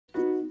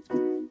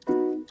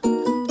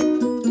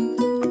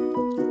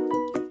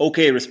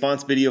Okay,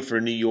 response video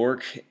for New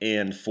York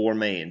and for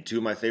Maine. Two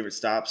of my favorite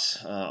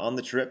stops on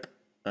the trip.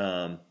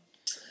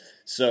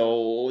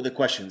 So the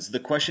questions. The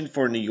question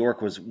for New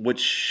York was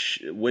which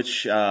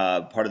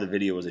part of the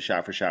video was a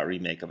shot-for-shot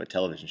remake of a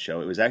television show.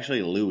 It was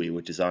actually Louie,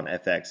 which is on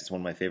FX. It's one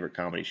of my favorite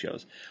comedy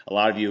shows. A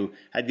lot of you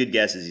had good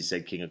guesses. You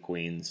said King of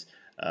Queens.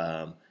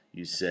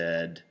 You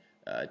said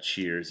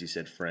Cheers. You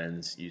said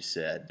Friends. You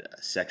said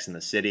Sex and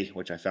the City,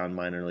 which I found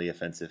minorly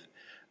offensive.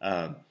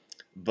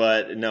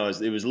 But no,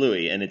 it was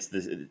Louie, and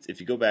if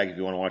you go back, if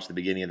you want to watch the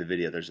beginning of the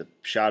video, there's a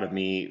shot of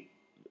me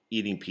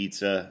eating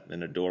pizza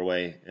in a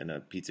doorway in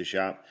a pizza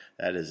shop.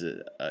 That is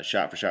a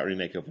shot-for-shot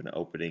remake of an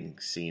opening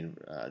scene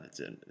that's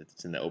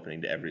in the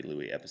opening to every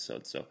Louie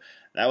episode. So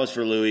that was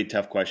for Louie.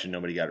 Tough question.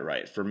 Nobody got it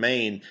right. For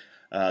Maine,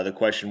 the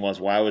question was,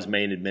 why was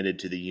Maine admitted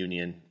to the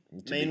Union?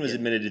 Maine was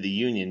admitted to the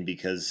Union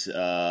because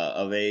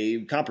of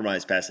a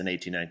compromise passed in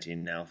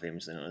 1819, now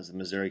famously known as the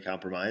Missouri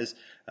Compromise.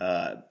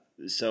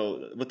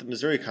 So what the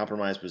Missouri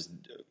Compromise was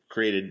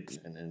created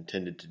and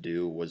intended to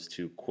do was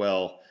to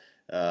quell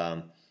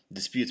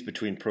disputes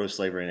between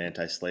pro-slavery and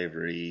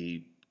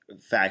anti-slavery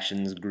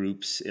factions,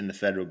 groups in the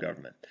federal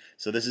government.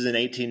 So this is in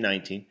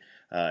 1819.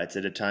 It's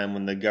at a time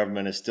when the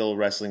government is still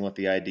wrestling with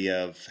the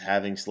idea of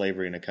having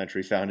slavery in a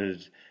country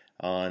founded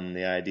on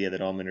the idea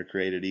that all men are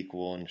created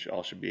equal and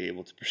all should be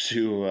able to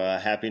pursue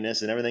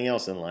happiness and everything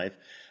else in life.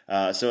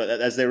 So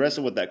as they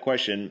wrestle with that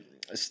question,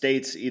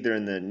 states either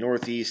in the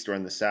Northeast or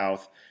in the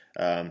South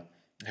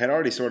had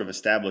already sort of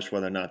established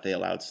whether or not they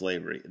allowed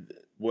slavery.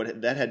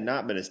 That had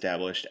not been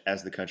established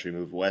as the country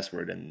moved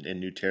westward and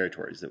new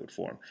territories that would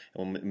form.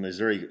 And when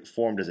Missouri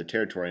formed as a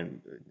territory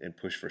and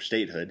pushed for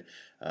statehood,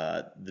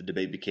 the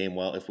debate became,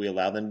 well, if we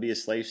allow them to be a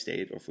slave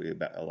state or if we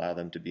allow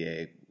them to be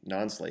a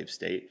non-slave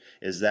state,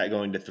 is that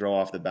going to throw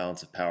off the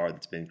balance of power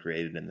that's been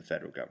created in the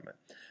federal government?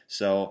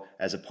 So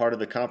as a part of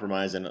the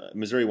compromise, and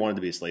Missouri wanted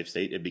to be a slave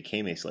state, it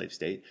became a slave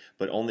state,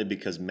 but only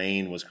because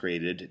Maine was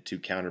created to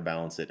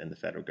counterbalance it in the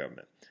federal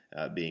government,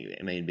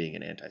 Maine being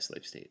an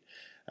anti-slave state.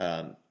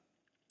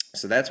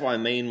 So that's why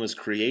Maine was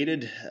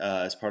created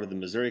as part of the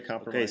Missouri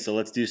Compromise. Okay, so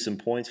let's do some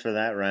points for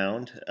that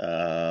round.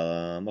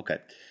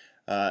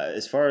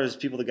 As far as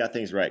people that got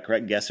things right,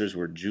 correct guessers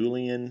were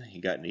Julian, he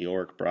got New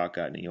York, Brock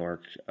got New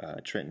York,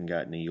 Trenton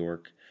got New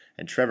York,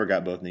 and Trevor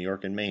got both New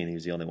York and Maine. He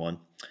was the only one.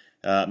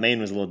 Maine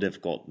was a little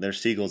difficult.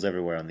 There's seagulls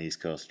everywhere on the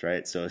East Coast,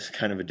 right? So it's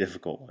kind of a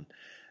difficult one.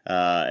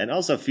 And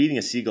also feeding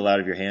a seagull out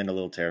of your hand, a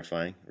little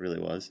terrifying, it really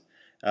was.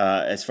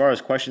 As far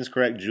as questions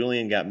correct,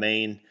 Julian got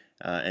Maine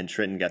and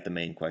Trenton got the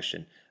Maine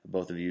question.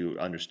 Both of you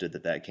understood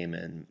that came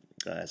in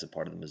as a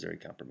part of the Missouri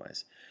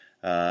Compromise.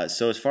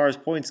 So as far as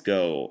points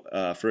go,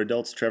 for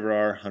adults, Trevor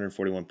R.,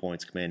 141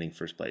 points, commanding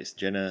first place.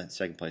 Jenna,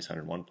 second place,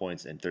 101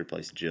 points, and third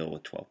place, Jill,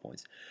 with 12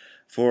 points.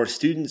 For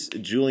students,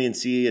 Julian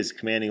C. is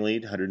commanding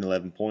lead,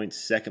 111 points.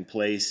 Second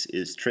place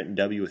is Trenton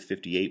W. with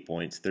 58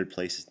 points. Third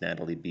place is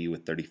Natalie B.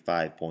 with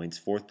 35 points.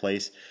 Fourth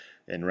place,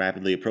 and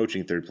rapidly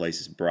approaching third place,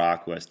 is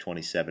Brock, who has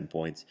 27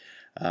 points.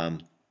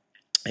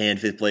 And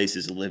fifth place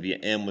is Olivia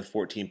M. with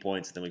 14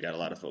 points. And then we got a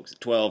lot of folks at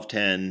 12,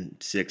 10,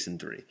 6, and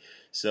 3.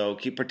 So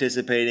keep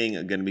participating.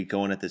 I'm going to be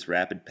going at this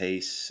rapid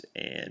pace.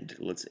 And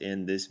let's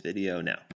end this video now.